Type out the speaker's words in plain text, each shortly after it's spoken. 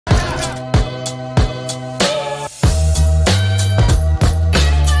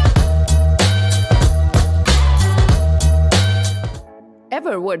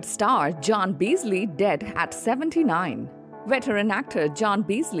Everwood star John Beasley dead at 79. Veteran actor John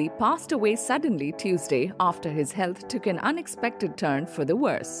Beasley passed away suddenly Tuesday after his health took an unexpected turn for the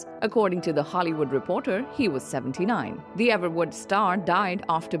worse. According to The Hollywood Reporter, he was 79. The Everwood star died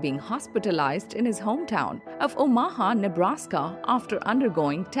after being hospitalized in his hometown of Omaha, Nebraska, after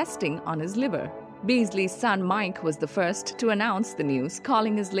undergoing testing on his liver. Beasley's son Mike was the first to announce the news,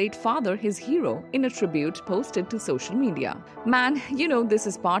 calling his late father his hero in a tribute posted to social media. "Man, you know this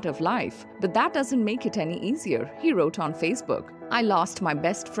is part of life, but that doesn't make it any easier," he wrote on Facebook. "I lost my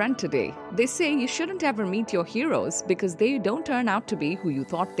best friend today. They say you shouldn't ever meet your heroes because they don't turn out to be who you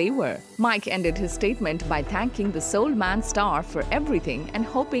thought they were." Mike ended his statement by thanking the Soul Man star for everything and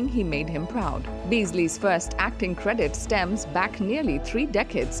hoping he made him proud. Beasley's first acting credit stems back nearly 3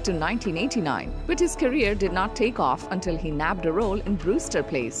 decades to 1989, but his career did not take off until he nabbed a role in Brewster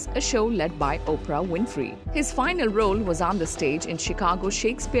Place, a show led by Oprah Winfrey. His final role was on the stage in Chicago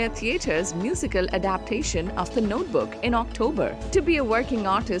Shakespeare Theatre's musical adaptation of The Notebook in October. "To be a working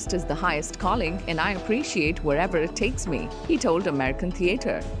artist is the highest calling, and I appreciate wherever it takes me," he told American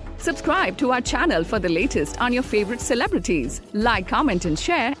Theatre. Subscribe to our channel for the latest on your favorite celebrities. Like, comment, and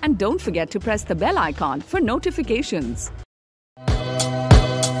share, and don't forget to press the bell icon for notifications.